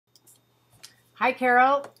Hi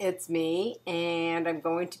Carol, it's me, and I'm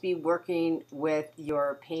going to be working with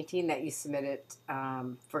your painting that you submitted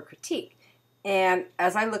for critique. And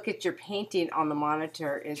as I look at your painting on the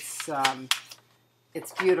monitor, it's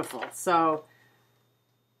beautiful. So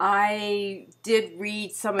I did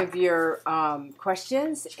read some of your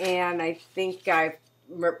questions, and I think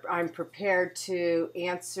I'm prepared to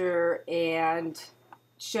answer and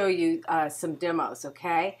show you some demos,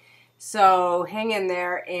 okay? So hang in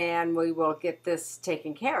there and we will get this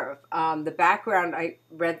taken care of. The background, I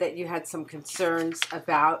read that you had some concerns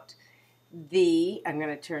about I'm going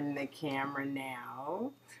to turn the camera now.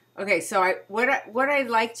 Okay, so what I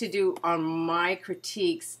like to do on my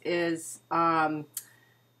critiques is I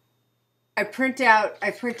print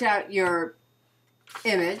out your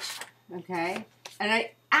image, okay, and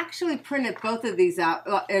I actually printed both of these out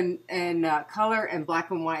in color and black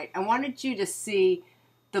and white. I wanted you to see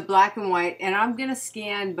the black and white, and I'm going to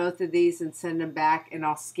scan both of these and send them back, and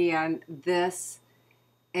I'll scan this,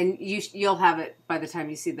 and you'll have it by the time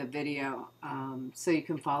you see the video, so you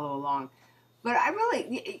can follow along. But I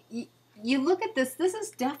really, you look at this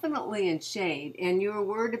is definitely in shade, and you were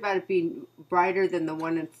worried about it being brighter than the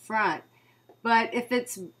one in front, but if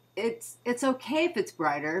it's okay if it's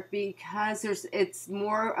brighter because it's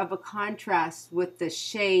more of a contrast with the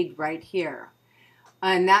shade right here.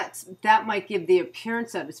 And that might give the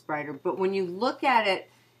appearance that it's brighter. But when you look at it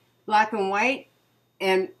black and white,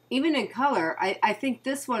 and even in color, I think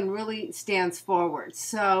this one really stands forward.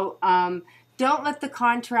 So don't let the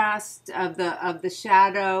contrast of the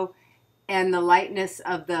shadow and the lightness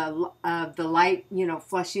of the light,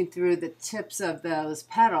 flushing through the tips of those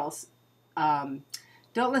petals. Don't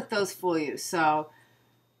let those fool you. So.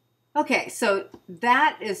 Okay, so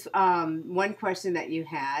that is one question that you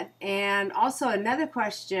had. And also another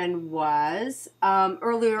question was,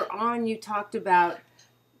 earlier on you talked about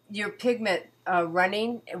your pigment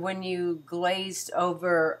running when you glazed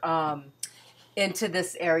over into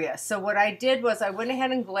this area. So what I did was I went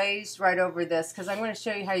ahead and glazed right over this because I'm going to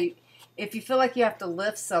show you how if you feel like you have to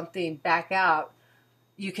lift something back out,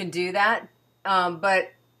 you can do that.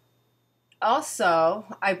 But also,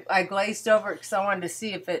 I glazed over it because I wanted to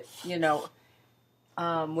see if it,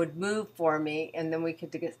 would move for me, and then we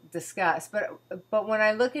could discuss. But when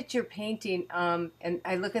I look at your painting, and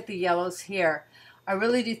I look at the yellows here, I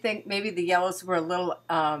really do think maybe the yellows were a little,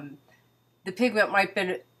 the pigment might have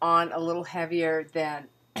been on a little heavier than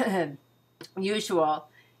usual.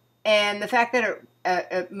 And the fact that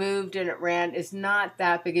it moved and it ran is not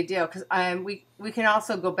that big a deal because we can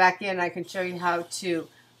also go back in. I can show you how to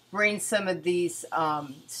bring some of these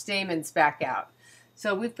stamens back out.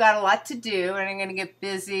 So we've got a lot to do, and I'm going to get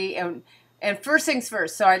busy. And first things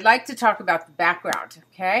first, so I'd like to talk about the background,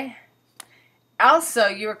 okay? Also,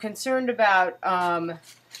 you were concerned about,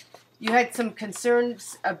 you had some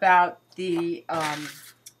concerns about the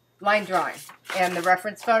line drawing and the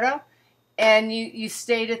reference photo. And you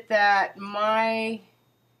stated that my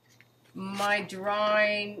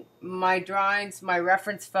drawings, my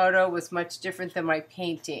reference photo was much different than my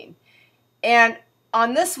painting. And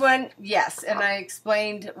on this one, yes, and I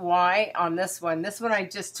explained why on this one. This one I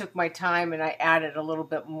just took my time and I added a little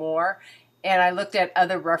bit more. And I looked at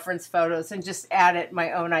other reference photos and just added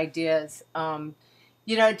my own ideas.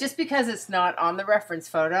 Just because it's not on the reference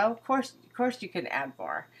photo, of course you can add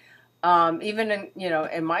more. Even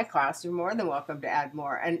in my class, you're more than welcome to add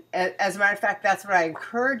more. And as a matter of fact, that's what I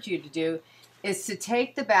encourage you to do, is to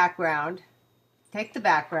take the background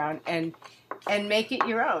and make it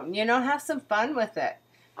your own. Have some fun with it.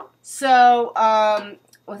 So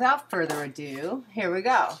without further ado, here we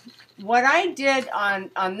go. What I did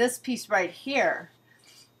on this piece right here,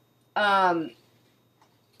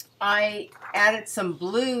 I added some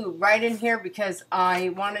blue right in here because I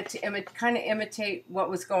wanted to kind of imitate what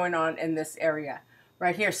was going on in this area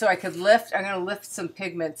right here. So I could lift, I'm going to lift some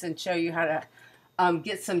pigments and show you how to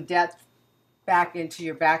get some depth back into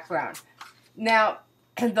your background. Now,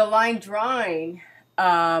 the line drawing,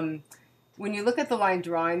 when you look at the line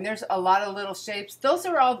drawing, there's a lot of little shapes. Those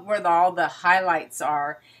are all where all the highlights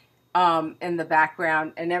are in the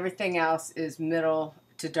background, and everything else is middle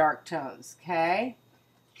to dark tones, okay?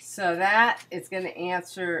 So that is going to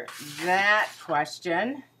answer that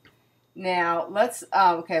question. Now let's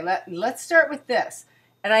start with this,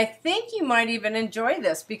 and I think you might even enjoy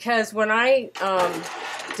this because when I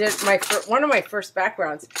did one of my first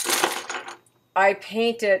backgrounds, I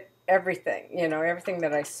painted everything, everything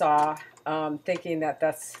that I saw, thinking that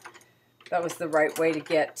was the right way to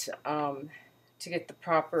get the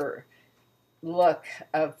proper look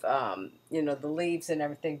of the leaves and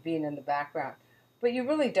everything being in the background. But you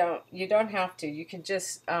really don't. You don't have to. You can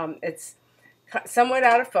just, somewhat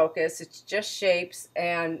out of focus. It's just shapes,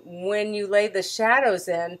 and when you lay the shadows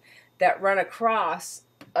in that run across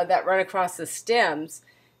the stems,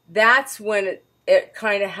 that's when it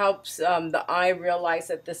kind of helps the eye realize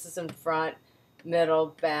that this is in front,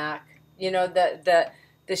 middle, back. You know, the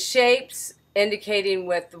shapes indicating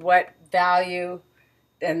with what value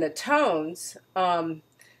and the tones, that'll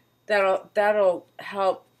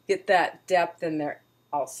help get that depth in there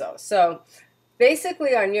also. So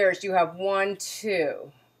basically on yours you have 1,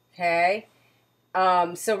 2, okay?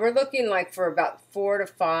 So we're looking like for about 4 to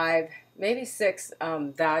 5, maybe 6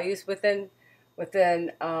 values within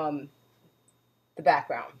the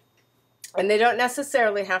background. And they don't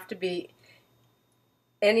necessarily have to be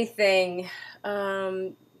anything,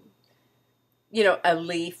 you know, a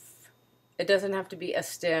leaf. It doesn't have to be a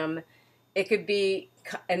stem. It could be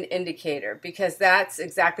an indicator, because that's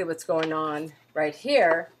exactly what's going on right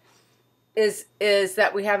here, is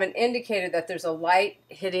that we have an indicator that there's a light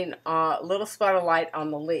hitting a little spot of light on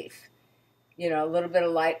the leaf. You know, a little bit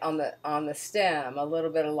of light on the stem, a little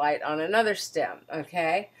bit of light on another stem,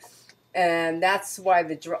 okay? And that's why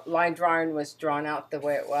the line drawing was drawn out the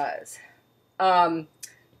way it was.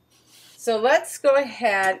 So let's go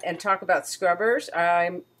ahead and talk about scrubbers.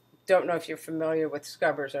 I don't know if you're familiar with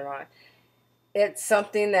scrubbers or not. It's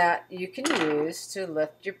something that you can use to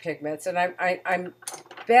lift your pigments, and I'm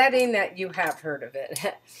betting that you have heard of it.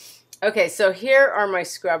 Okay, so here are my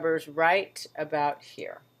scrubbers right about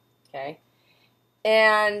here, okay?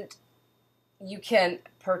 And you can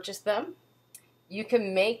purchase them. You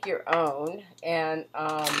can make your own, and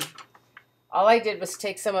all I did was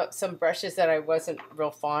take some brushes that I wasn't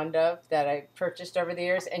real fond of that I purchased over the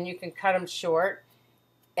years, and you can cut them short,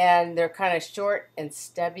 and they're kind of short and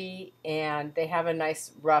stubby, and they have a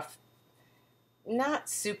nice rough, not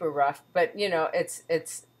super rough, but you know,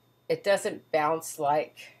 it doesn't bounce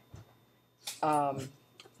like a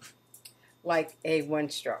one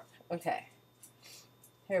stroke. Okay,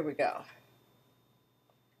 here we go.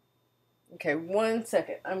 Okay, 1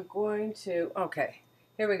 second. I'm going to, okay,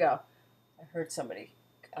 here we go. I heard somebody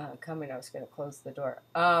coming. I was going to close the door.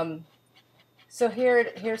 So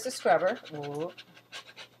here's the scrubber. Whoop.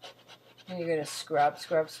 And you're going to scrub,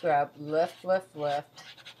 scrub, scrub, lift, lift, lift.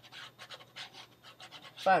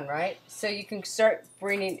 Fun, right? So you can start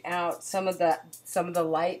bringing out some of the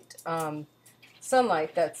light,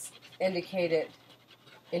 sunlight that's indicated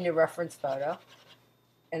in your reference photo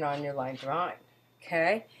and on your line drawing.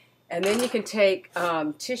 Okay? And then you can take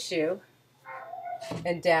tissue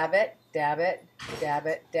and dab it, dab it, dab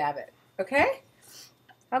it, dab it. Okay?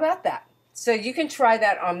 How about that? So you can try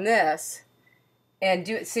that on this and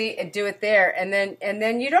do it, see, and do it there, and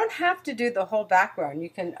then you don't have to do the whole background. You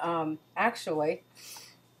can actually,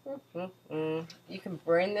 you can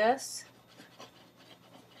bring this,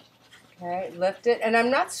 okay, lift it, and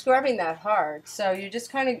I'm not scrubbing that hard, so you're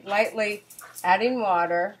just kind of lightly adding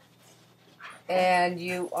water, and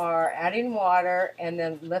you are adding water and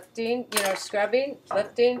then lifting, you know, scrubbing,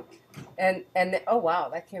 lifting, and oh wow,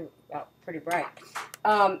 that came out pretty bright.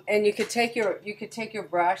 And you could take your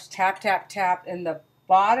brush, tap, tap, tap in the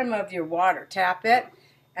bottom of your water, tap it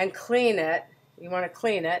and clean it. You want to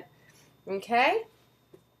clean it, okay?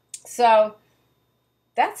 So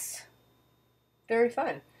that's very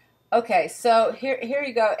fun. Okay, so here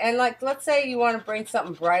you go. And like, let's say you want to bring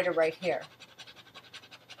something brighter right here.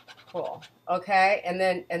 Cool. Okay, and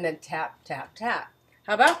then tap, tap, tap.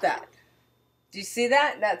 How about that? Do you see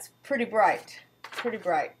that? That's pretty bright. Pretty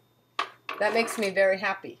bright. That makes me very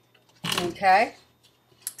happy. Okay?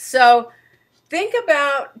 So think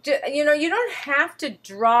about, you know, you don't have to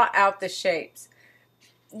draw out the shapes.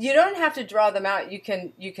 You don't have to draw them out. You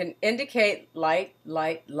can indicate light,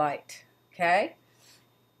 light, light. Okay?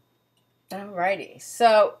 Alrighty.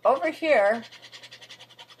 So over here,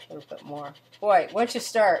 a little bit more. Boy, once you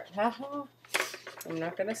start, I'm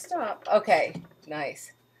not going to stop. Okay,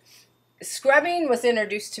 nice. Scrubbing was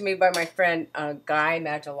introduced to me by my friend Guy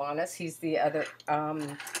Magellanes. He's the other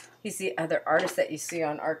artist that you see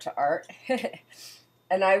on Art to Art.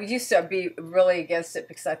 And I used to be really against it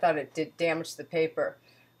because I thought it did damage the paper.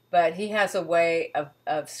 But he has a way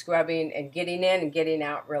of scrubbing and getting in and getting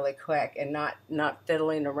out really quick, and not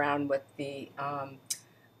fiddling around with the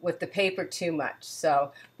paper too much.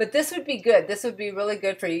 So, but this would be good. This would be really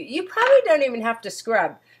good for you. You probably don't even have to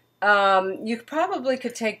scrub. You probably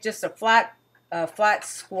could take just a flat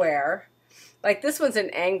square, like this one's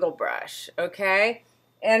an angle brush, okay?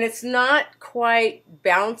 And it's not quite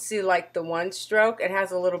bouncy like the one stroke. It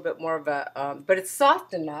has a little bit more of a, but it's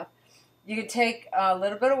soft enough. You could take a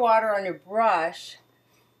little bit of water on your brush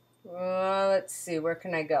Well, let's see, where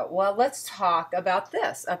can I go? Well, let's talk about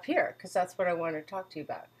this up here, because that's what I want to talk to you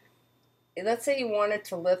about. Let's say you wanted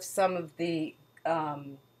to lift some of the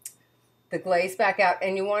glaze back out,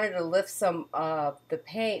 and you wanted to lift some of the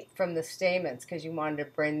paint from the stamens because you wanted to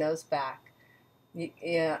bring those back.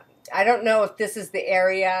 Yeah, I don't know if this is the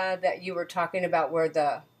area that you were talking about where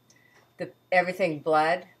the everything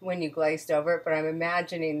bled when you glazed over it, but I'm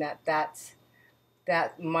imagining that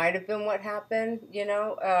might have been what happened, you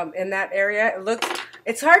know, in that area.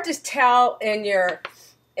 It's hard to tell in your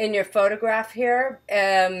photograph here,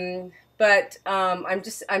 but I'm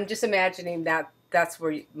just imagining that that's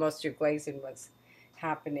where most of your glazing was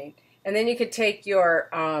happening. And then you could take your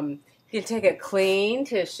you can take a clean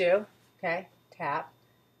tissue, okay, tap,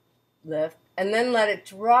 lift, and then let it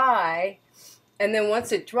dry. And then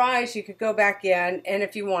once it dries, you could go back in, and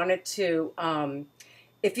if you wanted to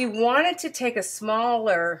take a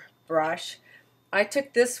smaller brush, I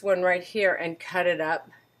took this one right here and cut it up.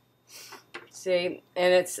 See,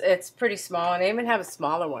 and it's pretty small, and I even have a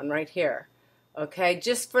smaller one right here. Okay,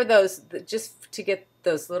 just to get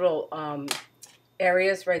those little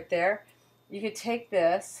areas right there. You could take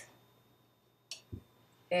this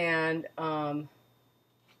and okay,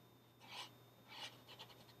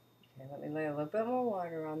 let me lay a little bit more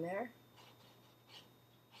water on there.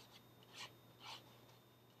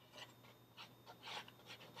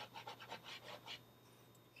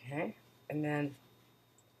 Okay, and then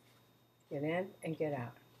get in and get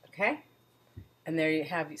out. Okay, and there you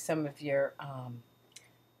have some of your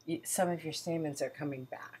stamens are coming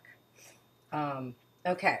back.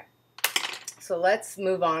 Okay, so let's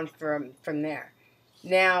move on from there.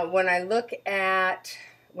 Now, when I look at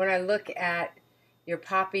your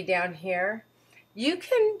poppy down here, you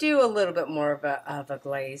can do a little bit more of a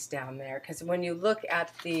glaze down there, because when you look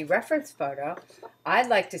at the reference photo, I'd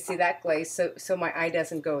like to see that glaze so my eye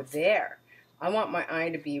doesn't go there. I want my eye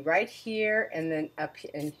to be right here and then up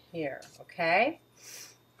in here, okay?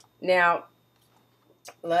 Now,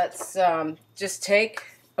 let's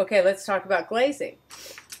let's talk about glazing,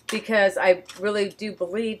 because I really do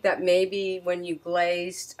believe that maybe when you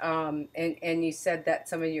glazed and you said that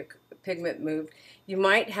some of your pigment moved, you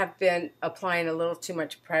might have been applying a little too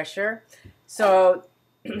much pressure. So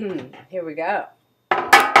here we go.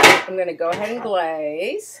 I'm going to go ahead and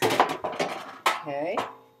glaze. Okay.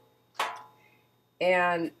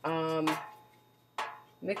 And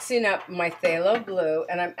mixing up my phthalo blue,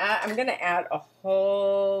 and I'm going to add a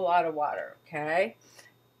whole lot of water, okay?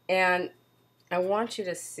 And I want you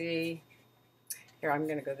to see, here, I'm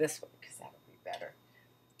going to go this way because that'll be better.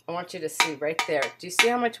 I want you to see right there. Do you see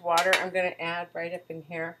how much water I'm going to add right up in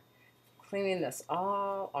here? Cleaning this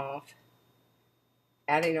all off,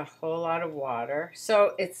 adding a whole lot of water.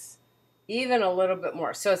 So it's even a little bit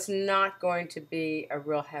more. So it's not going to be a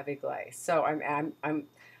real heavy glaze. So I'm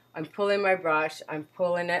pulling my brush, I'm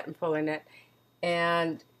pulling it and pulling it,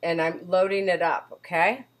 and I'm loading it up,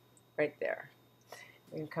 okay? Right there.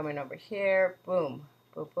 And coming over here, boom,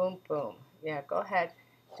 boom, boom, boom. Yeah, go ahead.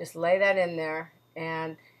 Just lay that in there.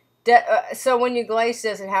 And so when you glaze,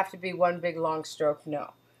 does it have to be one big long stroke?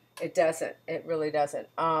 No, it doesn't. It really doesn't.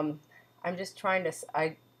 I'm just trying to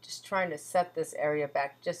set this area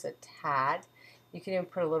back just a tad. You can even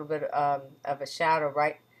put a little bit of a shadow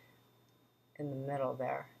right in the middle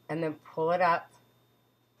there. And then pull it up,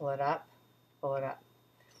 pull it up, pull it up.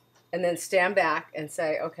 And then stand back and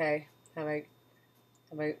say, okay, have I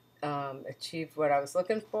achieved what I was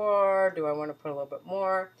looking for? Do I want to put a little bit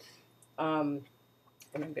more?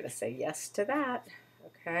 And I'm going to say yes to that.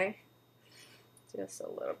 Okay, just a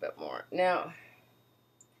little bit more. Now,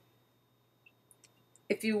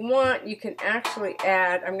 if you want, you can actually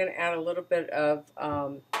add, I'm going to add a little bit of,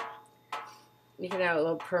 you can add a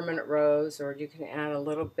little permanent rose, or you can add a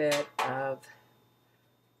little bit of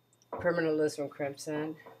permanent alizarin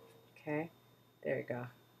crimson. Okay, there you go.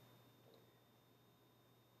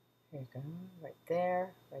 There you go, right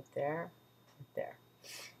there, right there, right there.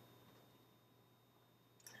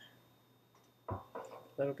 A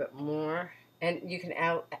little bit more, and you can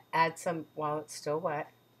add some while it's still wet.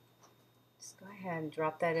 Just go ahead and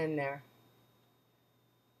drop that in there.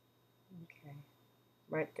 Okay,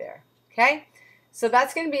 right there. Okay, so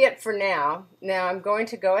that's going to be it for now. Now I'm going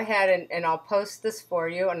to go ahead and I'll post this for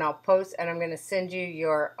you, and I'm going to send you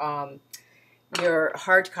your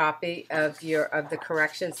hard copy of the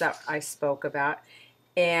corrections that I spoke about,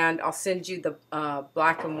 and I'll send you the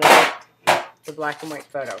black and white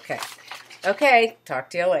photo. Okay. Okay, talk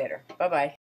to you later. Bye-bye.